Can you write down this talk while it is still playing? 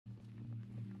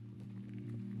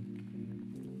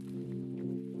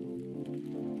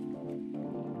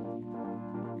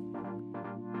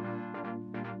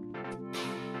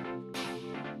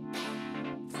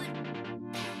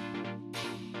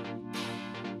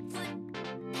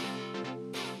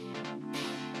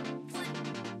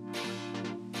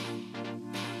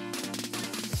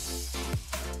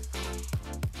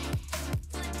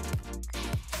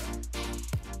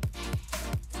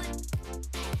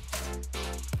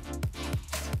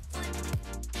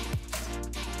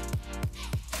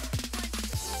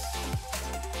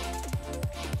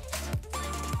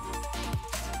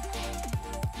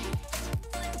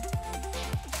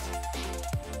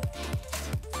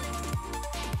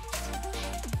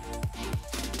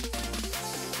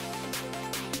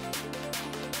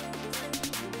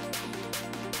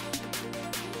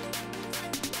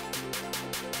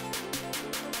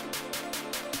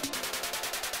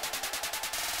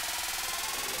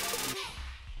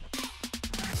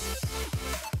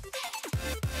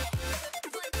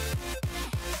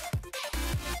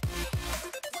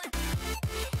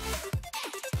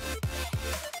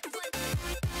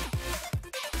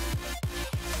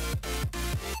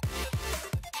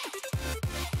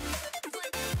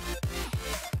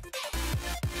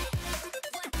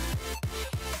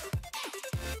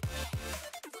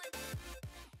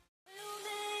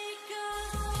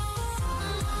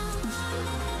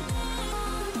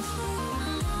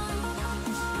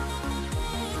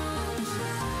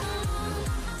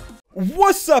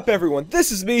What's up, everyone?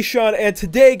 This is me, Sean, and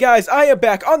today, guys, I am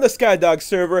back on the SkyDawgs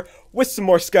server with some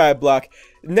more Skyblock.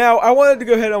 Now, I wanted to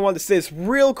go ahead and I wanted to say this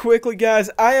real quickly, guys.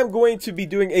 I am going to be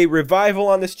doing a revival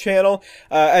on this channel.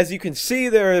 As you can see,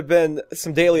 there have been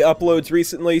some daily uploads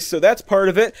recently, so that's part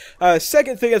of it.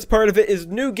 Second thing that's part of it is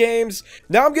new games.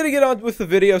 Now, I'm going to get on with the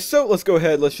video, so let's go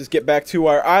ahead. Let's just get back to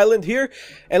our island here,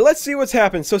 and let's see what's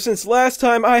happened. So, since last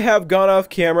time, I have gone off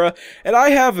camera, and I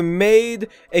have made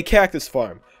a cactus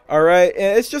farm. Alright,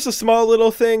 and it's just a small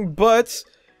little thing, but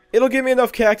it'll give me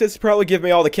enough cactus to probably give me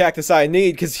all the cactus I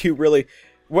need, because you really...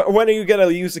 When are you gonna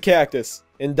use the cactus?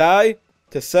 And die?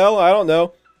 To sell? I don't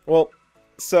know. Well,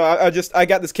 so I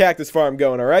got this cactus farm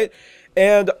going, alright?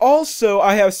 And also,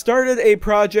 I have started a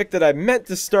project that I meant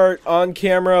to start on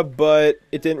camera, but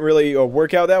it didn't really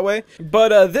work out that way.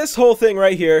 But this whole thing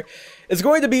right here is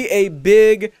going to be a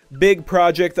big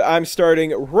project that I'm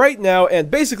starting right now,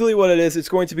 and basically what it is, it's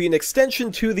going to be an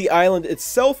extension to the island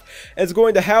itself. It's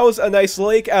going to house a nice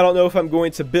lake. I don't know if I'm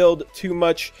going to build too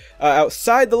much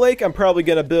outside the lake. I'm probably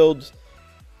going to build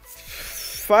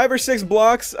 5 or 6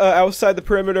 blocks outside the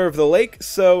perimeter of the lake,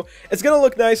 so it's gonna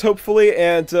look nice, hopefully,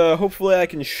 and hopefully I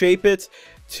can shape it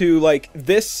to like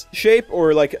this shape,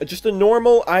 or like just a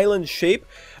normal island shape.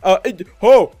 Oh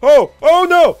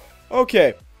no!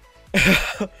 Okay.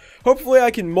 Hopefully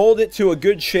I can mold it to a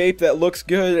good shape that looks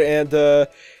good, and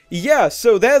yeah,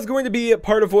 so that's going to be a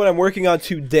part of what I'm working on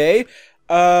today.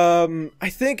 I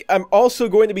think I'm also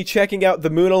going to be checking out the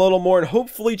moon a little more and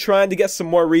hopefully trying to get some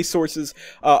more resources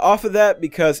off of that,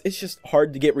 because it's just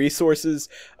hard to get resources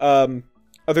other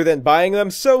than buying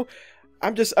them. So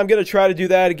I'm gonna try to do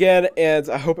that again, and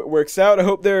I hope it works out. I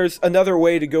hope there's another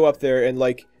way to go up there and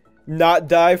like not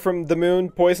die from the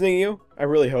moon poisoning you. I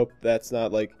really hope that's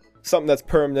not like something that's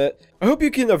permanent. I hope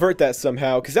you can avert that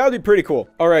somehow, because that would be pretty cool.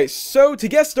 Alright, so to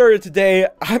get started today,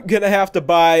 I'm gonna have to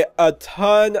buy a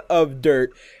ton of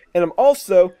dirt. And I'm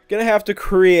also gonna have to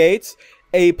create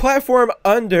a platform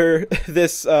under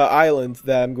this island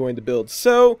that I'm going to build.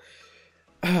 So,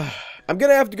 I'm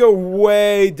gonna have to go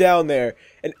way down there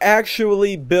and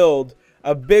actually build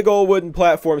a big old wooden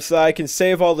platform so I can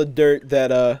save all the dirt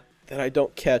that I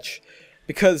don't catch.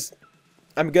 Because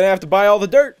I'm gonna have to buy all the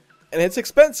dirt. And it's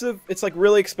expensive. It's like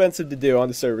really expensive to do on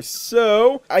the server.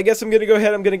 So, I guess I'm going to go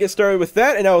ahead. I'm going to get started with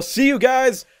that. And I will see you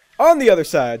guys on the other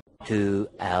side. 2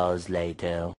 hours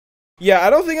later. Yeah, I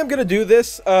don't think I'm going to do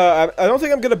this. I don't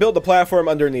think I'm going to build the platform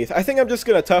underneath. I think I'm just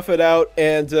going to tough it out.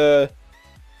 And,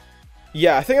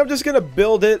 yeah, I think I'm just going to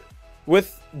build it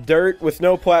with dirt, with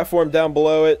no platform down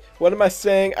below it. What am I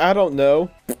saying? I don't know.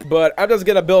 But I'm just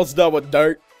going to build stuff with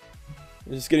dirt.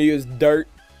 I'm just going to use dirt.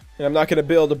 And I'm not going to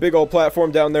build a big old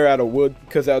platform down there out of wood,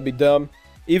 because that would be dumb.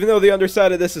 Even though the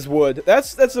underside of this is wood.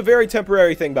 That's a very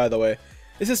temporary thing, by the way.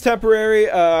 This is temporary.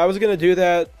 I was going to do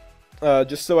that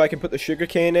just so I can put the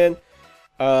sugarcane in.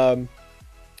 But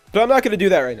I'm not going to do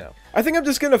that right now. I think I'm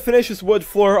just going to finish this wood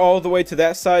floor all the way to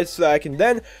that side so that I can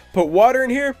then put water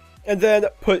in here. And then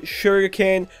put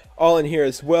sugarcane all in here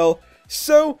as well.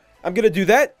 So, I'm going to do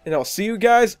that. And I'll see you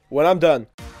guys when I'm done.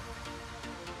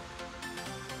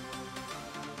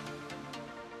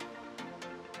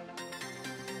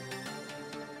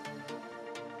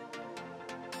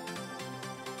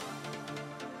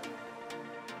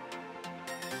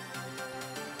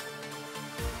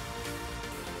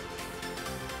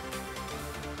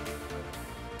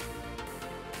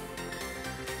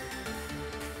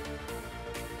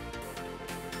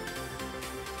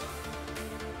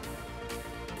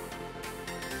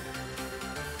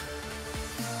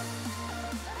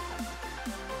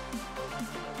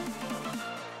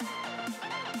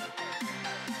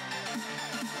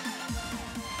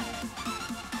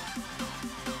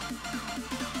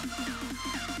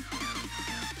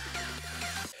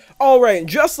 Alright,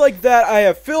 just like that, I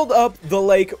have filled up the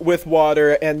lake with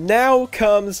water, and now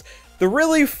comes the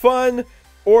really fun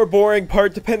or boring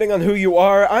part, depending on who you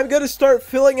are. I'm going to start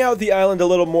filling out the island a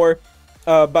little more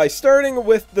by starting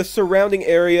with the surrounding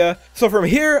area. So from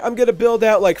here, I'm going to build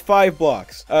out like 5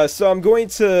 blocks. So I'm going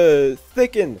to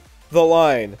thicken the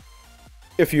line,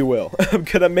 if you will. I'm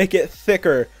going to make it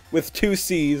thicker with 2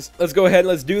 C's. Let's go ahead and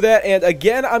let's do that. And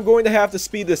again, I'm going to have to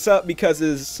speed this up because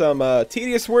there's some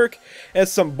tedious work and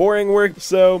some boring work.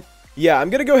 So yeah, I'm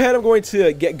gonna go ahead. I'm going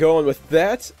to get going with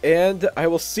that, and I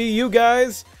will see you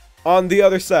guys on the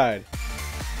other side.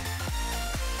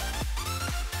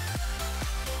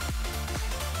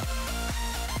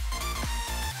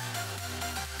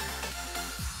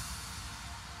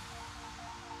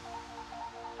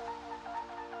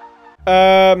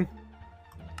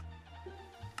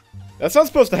 That's not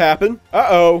supposed to happen.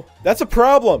 Uh-oh. That's a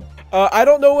problem. I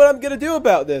don't know what I'm gonna do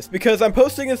about this because I'm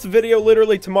posting this video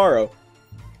literally tomorrow.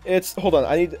 Hold on,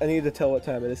 I need to tell what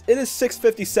time it is. It is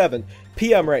 6:57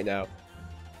 p.m. right now.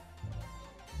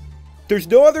 There's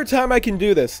no other time I can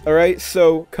do this, alright?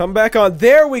 So, come back on.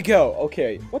 There we go!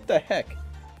 Okay, what the heck?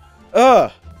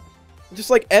 It just,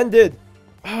 like, ended.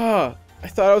 I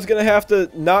thought I was gonna have to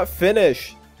not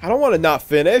finish. I don't want to not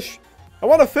finish. I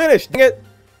want to finish! Dang it!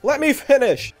 Let me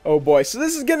finish! Oh boy, so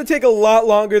this is gonna take a lot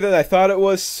longer than I thought it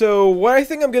was, so what I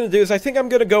think I'm gonna do is I think I'm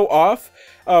gonna go off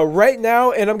right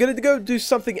now, and I'm gonna go do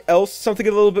something else, something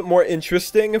a little bit more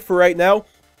interesting for right now.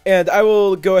 And I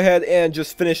will go ahead and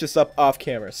just finish this up off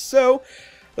camera. So,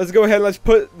 let's go ahead and let's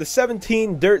put the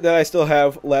 17 dirt that I still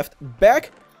have left back.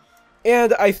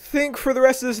 And I think for the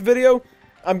rest of this video,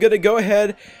 I'm going to go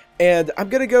ahead and I'm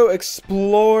going to go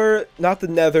explore, not the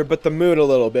nether, but the moon a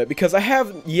little bit. Because I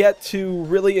have yet to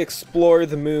really explore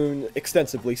the moon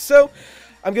extensively. So,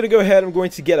 I'm going to go ahead, I'm going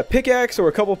to get a pickaxe or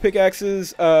a couple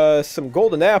pickaxes, some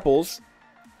golden apples.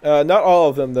 Not all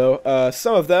of them though,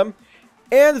 some of them.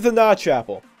 And the notch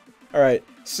apple. Alright,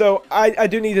 so I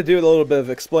do need to do a little bit of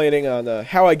explaining on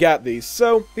how I got these.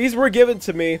 So, these were given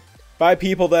to me by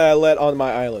people that I let on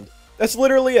my island. That's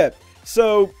literally it.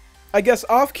 So, I guess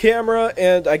off camera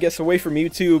and I guess away from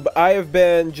YouTube, I have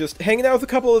been just hanging out with a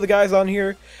couple of the guys on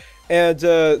here. And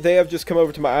they have just come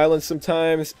over to my island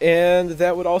sometimes. And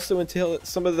that would also entail that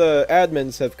some of the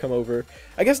admins have come over.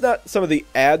 I guess not some of the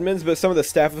admins, but some of the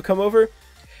staff have come over.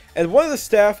 And one of the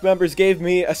staff members gave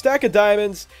me a stack of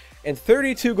diamonds and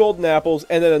 32 golden apples,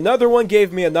 and then another one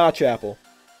gave me a notch apple.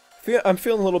 I'm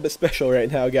feeling a little bit special right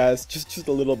now, guys. Just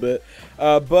a little bit.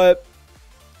 But,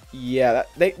 yeah,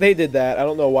 they did that. I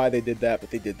don't know why they did that,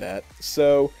 but they did that.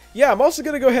 So, yeah, I'm also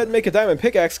going to go ahead and make a diamond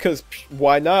pickaxe, because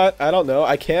why not? I don't know.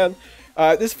 I can.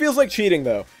 This feels like cheating,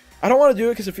 though. I don't want to do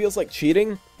it because it feels like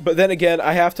cheating, but then again,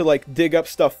 I have to, like, dig up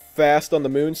stuff fast on the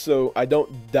moon so I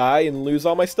don't die and lose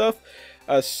all my stuff.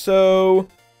 So,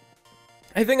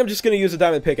 I think I'm just going to use a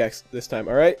diamond pickaxe this time,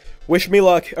 alright? Wish me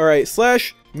luck. Alright,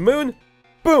 slash moon.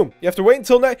 Boom! You have to wait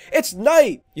until night. It's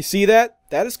night! You see that?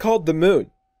 That is called the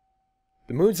moon.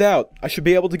 The moon's out. I should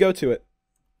be able to go to it.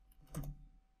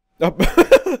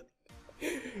 Oh.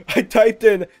 I typed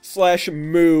in slash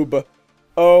moob.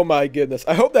 Oh my goodness.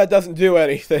 I hope that doesn't do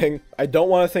anything. I don't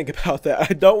want to think about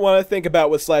that. I don't want to think about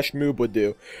what slash moob would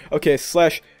do. Okay,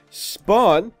 slash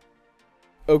spawn.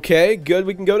 Okay, good.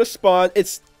 We can go to spawn.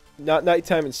 It's not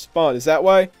nighttime in spawn. Is that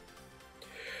why?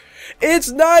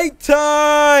 It's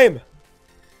nighttime!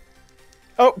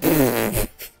 Oh.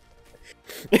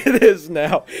 It is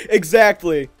now.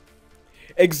 Exactly.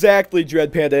 Exactly,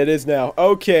 Dread Panda. It is now.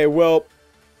 Okay, well,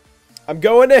 I'm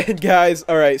going in, guys.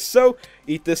 Alright, so,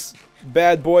 eat this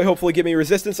bad boy. Hopefully give me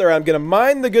resistance. Alright, I'm gonna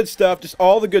mine the good stuff. Just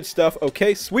all the good stuff.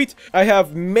 Okay, sweet. I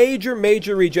have major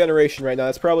regeneration right now.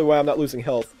 That's probably why I'm not losing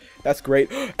health. That's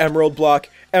great. Emerald block.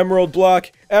 Emerald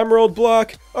block. Emerald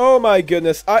block. Oh my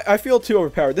goodness. I feel too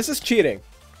overpowered. This is cheating.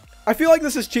 I feel like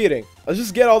this is cheating. Let's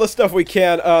just get all the stuff we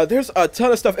can. There's a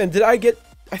ton of stuff. And did I get...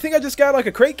 I think I just got like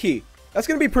a crate key. That's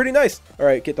gonna be pretty nice.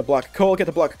 Alright, get the block of coal. Get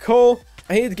the block of coal.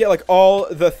 I need to get like all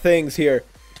the things here.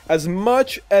 As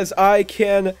much as I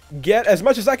can get. As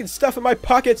much as I can stuff in my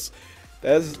pockets.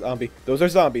 That's a zombie. Those are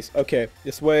zombies. Okay,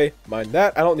 this way. Mind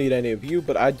that. I don't need any of you,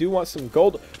 but I do want some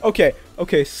gold. Okay,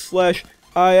 okay, slash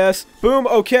IS. Boom,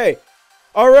 okay.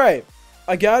 Alright.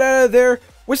 I got out of there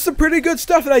with some pretty good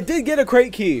stuff, and I did get a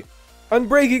crate key.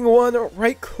 Unbreaking 1,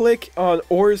 right-click on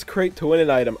Ores Crate to win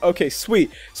an item. Okay, sweet.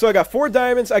 So I got 4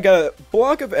 diamonds, I got a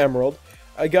block of emerald,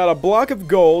 I got a block of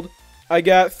gold, I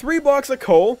got 3 blocks of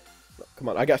coal. Come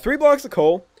on, I got 3 blocks of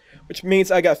coal. Which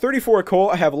means I got 34 coal,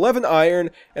 I have 11 iron,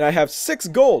 and I have 6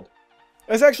 gold.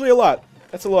 That's actually a lot.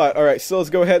 That's a lot. Alright, so let's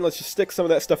go ahead and let's just stick some of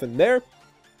that stuff in there.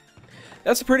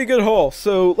 That's a pretty good haul.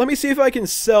 So let me see if I can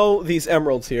sell these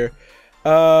emeralds here.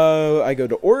 I go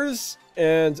to ores,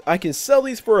 and I can sell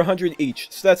these for 100 each.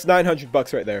 So that's 900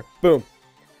 bucks right there. Boom.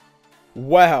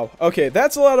 Wow. Okay,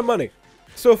 that's a lot of money.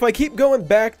 So if I keep going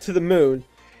back to the moon,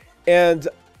 and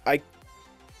I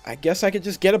guess I could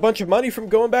just get a bunch of money from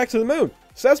going back to the moon.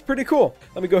 So that's pretty cool.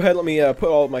 Let me go ahead, let me put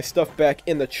all of my stuff back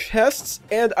in the chests.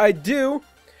 And I do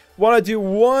want to do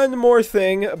one more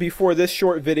thing before this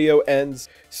short video ends.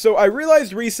 So I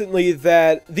realized recently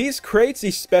that these crates,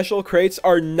 these special crates,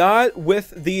 are not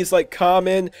with these like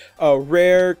common,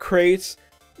 rare crates.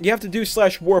 You have to do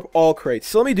slash warp all crates.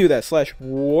 So let me do that. Slash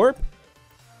warp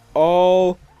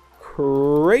all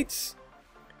crates.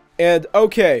 And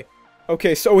okay.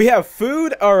 Okay, so we have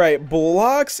food. Alright,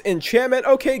 blocks, enchantment.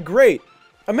 Okay, great.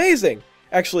 Amazing.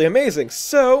 Actually, amazing.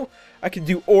 So, I can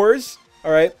do ores.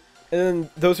 Alright. And then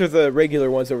those are the regular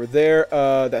ones over there.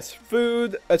 That's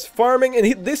food. That's farming.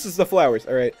 And this is the flowers.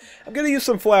 Alright. I'm going to use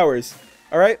some flowers.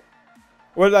 Alright.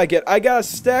 What did I get? I got a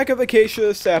stack of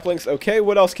acacia saplings. Okay,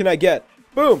 what else can I get?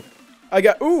 Boom. I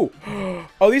got... Ooh.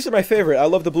 Oh, these are my favorite. I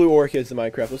love the blue orchids in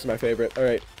Minecraft. Those are my favorite.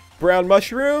 Alright. Brown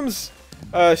mushrooms.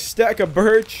 Stack of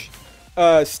birch.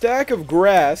 Stack of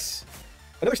grass.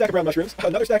 Another stack of brown mushrooms.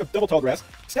 Another stack of double tall grass.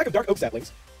 Stack of dark oak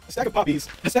saplings. A stack of poppies,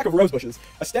 a stack of rose bushes,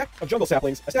 a stack of jungle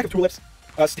saplings, a stack of tulips,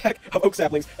 a stack of oak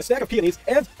saplings, a stack of peonies,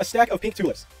 and a stack of pink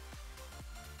tulips.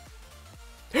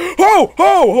 Oh!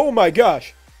 Oh! Oh my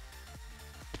gosh!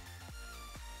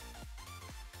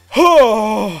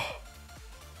 Oh!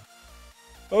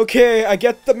 Okay, I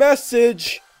get the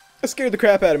message. That scared the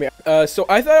crap out of me. So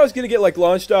I thought I was gonna get like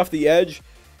launched off the edge,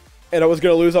 and I was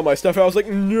gonna lose all my stuff. And I was like,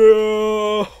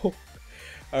 no.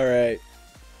 All right.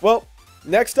 Well.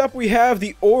 Next up, we have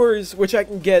the ores, which I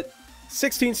can get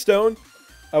 16 stone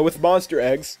with monster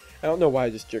eggs. I don't know why I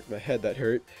just jerked my head, that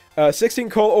hurt. 16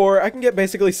 coal ore, I can get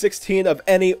basically 16 of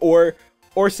any ore,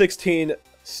 or 16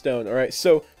 stone. Alright,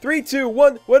 so 3, 2,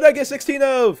 1, what did I get 16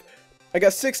 of? I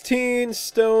got 16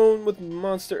 stone with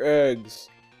monster eggs.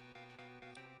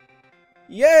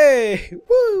 Yay!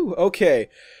 Woo! Okay.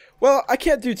 Well, I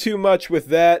can't do too much with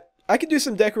that. I can do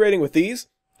some decorating with these.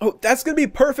 Oh, that's going to be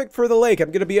perfect for the lake. I'm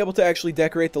going to be able to actually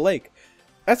decorate the lake.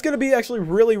 That's going to be actually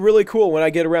really, really cool when I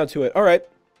get around to it. Alright.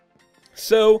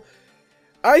 So,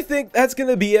 I think that's going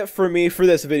to be it for me for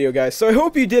this video, guys. So I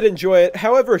hope you did enjoy it,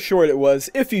 however short it was.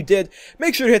 If you did,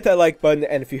 make sure to hit that like button.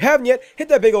 And if you haven't yet, hit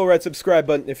that big old red subscribe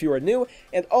button if you are new.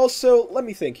 And also, let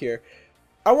me think here.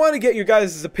 I want to get your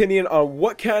guys' opinion on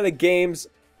what kind of games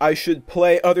I should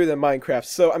play other than Minecraft.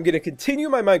 So I'm going to continue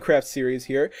my Minecraft series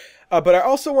here. But I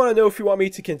also want to know if you want me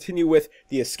to continue with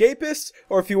The Escapists,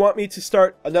 or if you want me to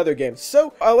start another game.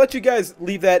 So, I'll let you guys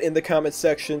leave that in the comments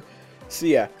section. So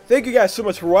yeah, thank you guys so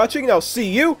much for watching, and I'll see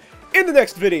you in the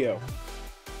next video.